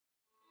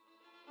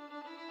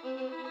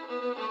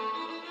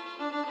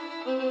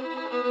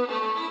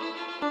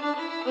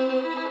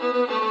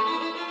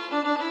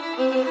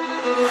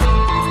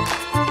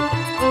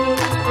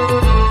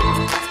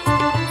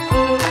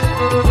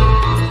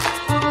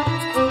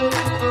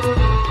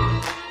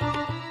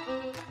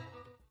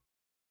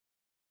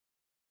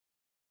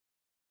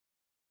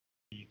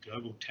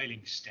Global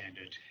Tailings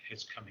Standard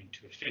has come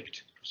into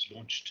effect. It was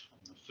launched on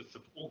the 5th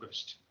of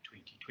August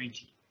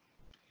 2020.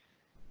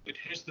 But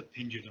has the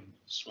pendulum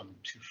swung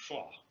too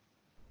far?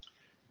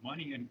 The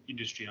mining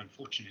industry,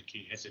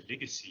 unfortunately, has a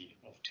legacy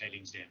of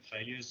tailings dam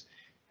failures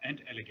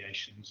and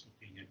allegations of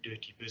being a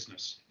dirty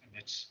business, and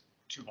that's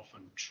too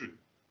often true.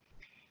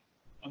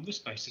 On this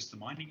basis, the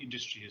mining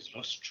industry has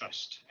lost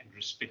trust and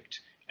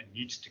respect and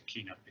needs to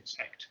clean up its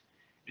act.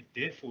 It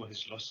therefore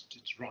has lost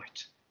its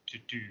right to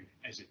do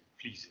as it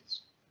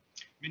pleases.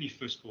 Many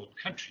first world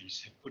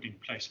countries have put in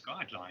place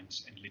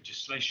guidelines and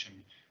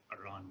legislation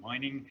around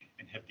mining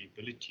and have the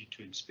ability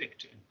to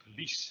inspect and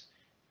police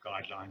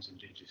guidelines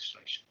and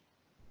legislation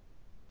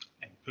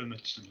and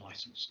permits and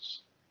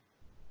licenses.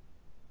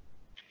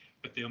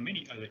 But there are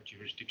many other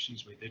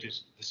jurisdictions where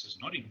this is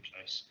not in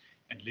place,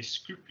 and less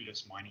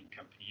scrupulous mining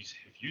companies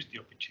have used the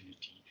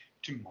opportunity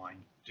to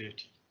mine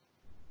dirty.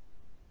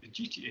 The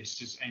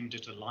GTS is aimed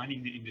at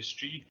aligning the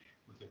industry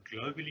with a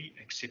globally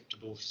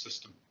acceptable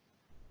system.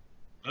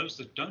 Those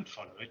that don't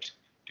follow it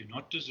do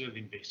not deserve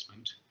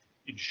investment,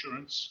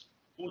 insurance,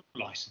 or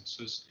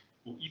licenses,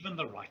 or even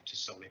the right to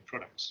sell their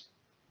products.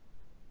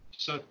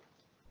 So,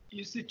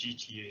 is the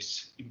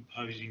GTS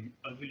imposing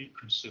overly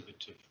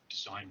conservative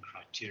design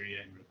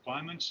criteria and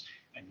requirements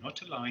and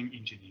not allowing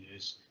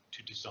engineers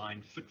to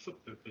design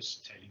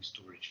fit-for-purpose tailings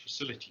storage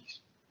facilities?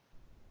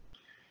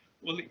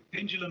 Well, the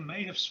pendulum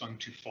may have swung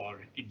too far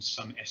in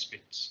some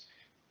aspects,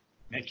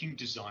 making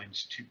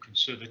designs too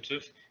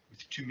conservative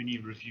with too many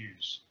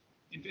reviews.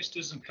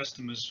 Investors and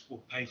customers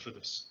will pay for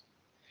this.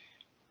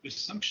 The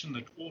assumption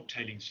that all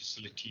tailings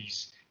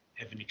facilities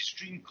have an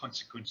extreme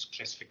consequence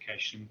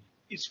classification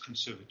is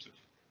conservative,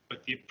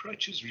 but the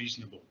approach is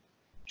reasonable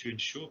to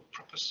ensure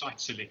proper site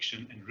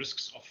selection and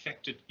risks are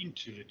factored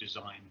into the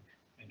design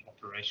and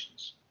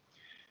operations.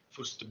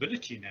 For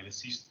stability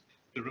analyses,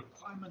 the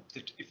requirement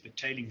that if the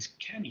tailings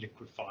can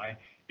liquefy,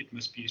 it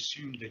must be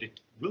assumed that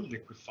it will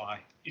liquefy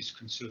is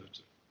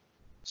conservative.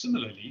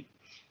 Similarly,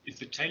 if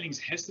the tailings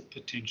has the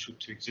potential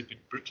to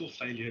exhibit brittle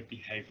failure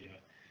behavior,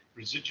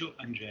 residual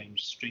undrained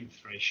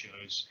strength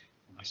ratios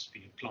must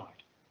be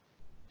applied.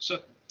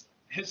 So,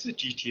 has the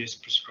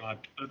GTS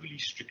prescribed overly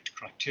strict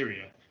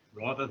criteria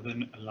rather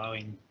than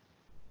allowing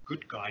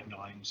good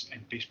guidelines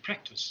and best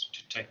practice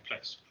to take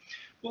place?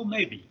 Well,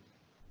 maybe.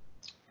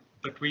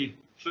 But we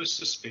first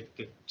suspect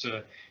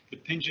that the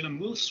pendulum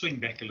will swing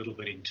back a little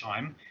bit in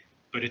time,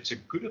 but it's a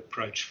good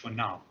approach for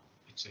now.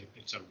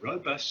 It's a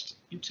robust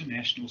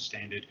international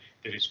standard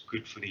that is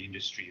good for the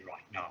industry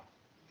right now.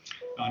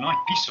 Now, Knight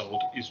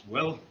Piésold is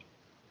well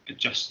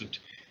adjusted.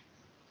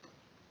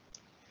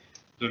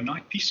 The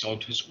Knight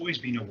Piésold has always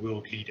been a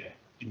world leader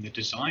in the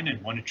design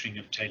and monitoring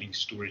of tailings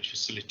storage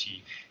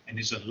facility and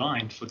is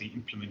aligned for the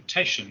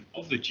implementation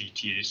of the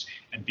GTS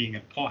and being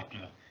a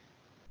partner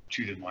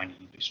to the mining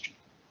industry.